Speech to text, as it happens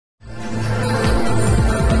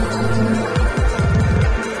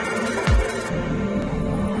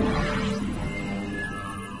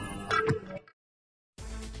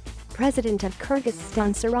President of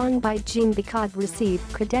Kyrgyzstan Sooronbai Jeenbekov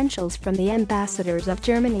received credentials from the ambassadors of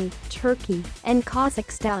Germany, Turkey, and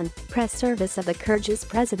Kazakhstan, press service of the Kyrgyz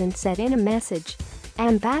president said in a message.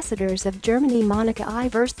 Ambassadors of Germany Monica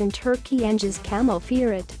Iversen, Turkey Sengiz Kamil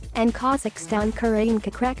Firat, and Kazakhstan Karim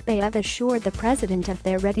Kokrekbayev assured the president of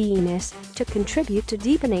their readiness to contribute to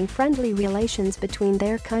deepening friendly relations between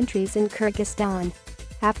their countries in Kyrgyzstan.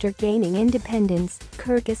 After gaining independence,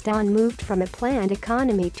 Kyrgyzstan moved from a planned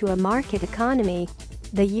economy to a market economy.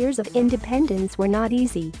 The years of independence were not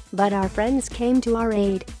easy, but our friends came to our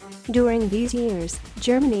aid. During these years,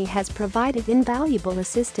 Germany has provided invaluable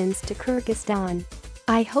assistance to Kyrgyzstan.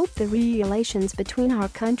 I hope the relations between our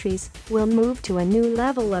countries will move to a new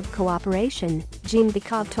level of cooperation,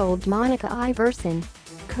 Jeenbekov told Monica Iversen.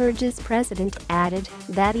 Kyrgyz president added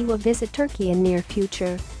that he will visit Turkey in near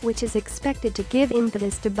future, which is expected to give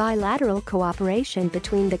impetus to bilateral cooperation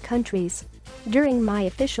between the countries. During my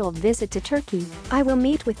official visit to Turkey, I will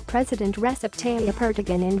meet with President Recep Tayyip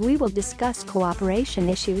Erdogan and we will discuss cooperation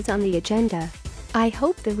issues on the agenda. I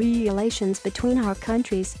hope the relations between our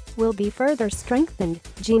countries will be further strengthened,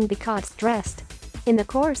 Jeenbekov stressed. In the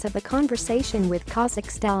course of a conversation with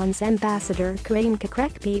Kazakhstan's ambassador Karim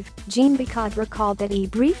Kokrekbayev, Jeenbekov recalled that he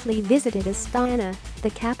briefly visited Astana,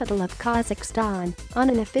 the capital of Kazakhstan,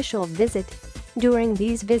 on an official visit. During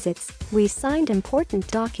these visits, we signed important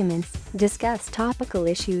documents, discussed topical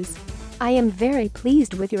issues. I am very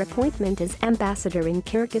pleased with your appointment as ambassador in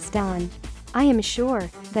Kyrgyzstan. I am sure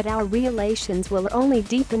that our relations will only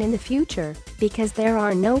deepen in the future because there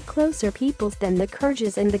are no closer peoples than the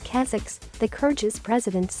Kyrgyz and the Kazakhs, the Kyrgyz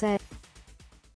president said.